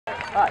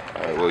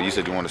Well, you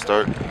said you want to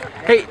start.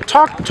 Hey,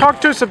 talk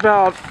to us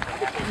about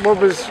what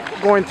was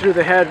going through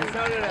the head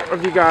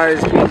of you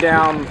guys being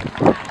down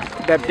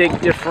that big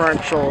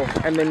differential,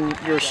 and then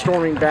you're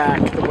storming back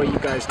the way you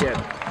guys did.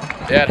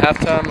 Yeah, at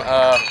halftime,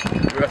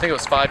 I think it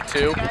was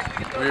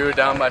 5-2. We were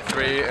down by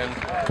 3, and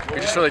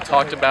we just really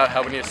talked about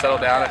how we need to settle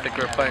down. I think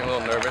we were playing a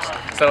little nervous.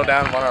 Settle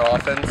down and run our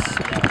offense,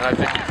 and I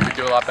think we could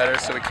do a lot better.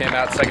 So we came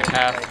out second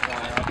half.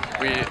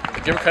 We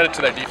give credit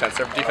to their defense.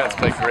 Their defense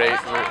played great.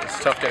 It's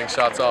tough getting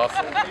shots off,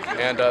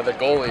 and the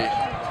goalie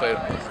played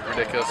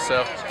ridiculous.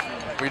 So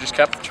we just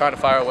kept trying to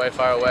fire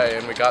away,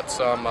 and we got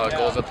some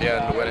goals at the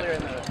end to win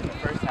it.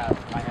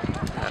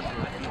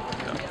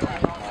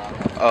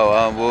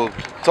 Well,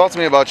 talk to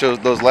me about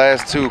those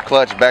last 2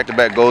 clutch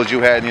back-to-back goals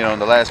you had, in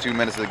the last few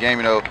minutes of the game.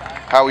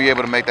 How were you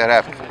able to make that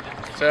happen?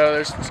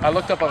 So I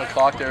looked up on the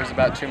clock. There was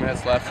about 2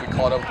 minutes left. We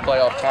called a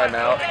playoff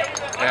timeout,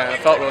 and I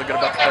felt really good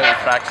about the play. We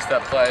practiced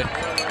that play,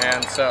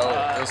 and so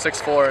it was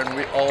 6-4. And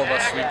all of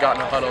us, we'd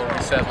gotten a huddle. And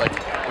we said,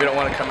 we don't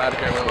want to come out of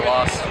here with a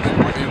loss.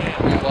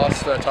 We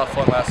lost a tough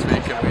one last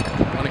week, and we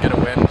want to get a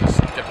win,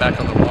 just get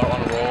back on a roll.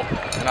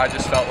 And I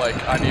just felt like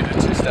I needed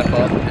to step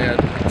up and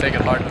take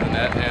it hard to the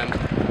net, and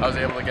I was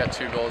able to get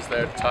 2 goals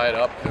there to tie it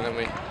up, and then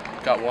we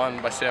got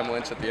one by Sam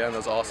Lynch at the end. It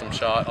was an awesome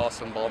shot,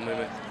 awesome ball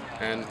movement,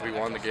 and we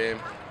won the game.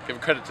 Give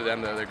credit to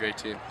them, though. They're a great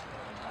team.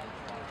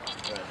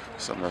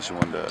 Something else you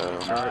wanted to...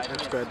 All right,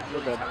 that's good.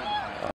 We're good.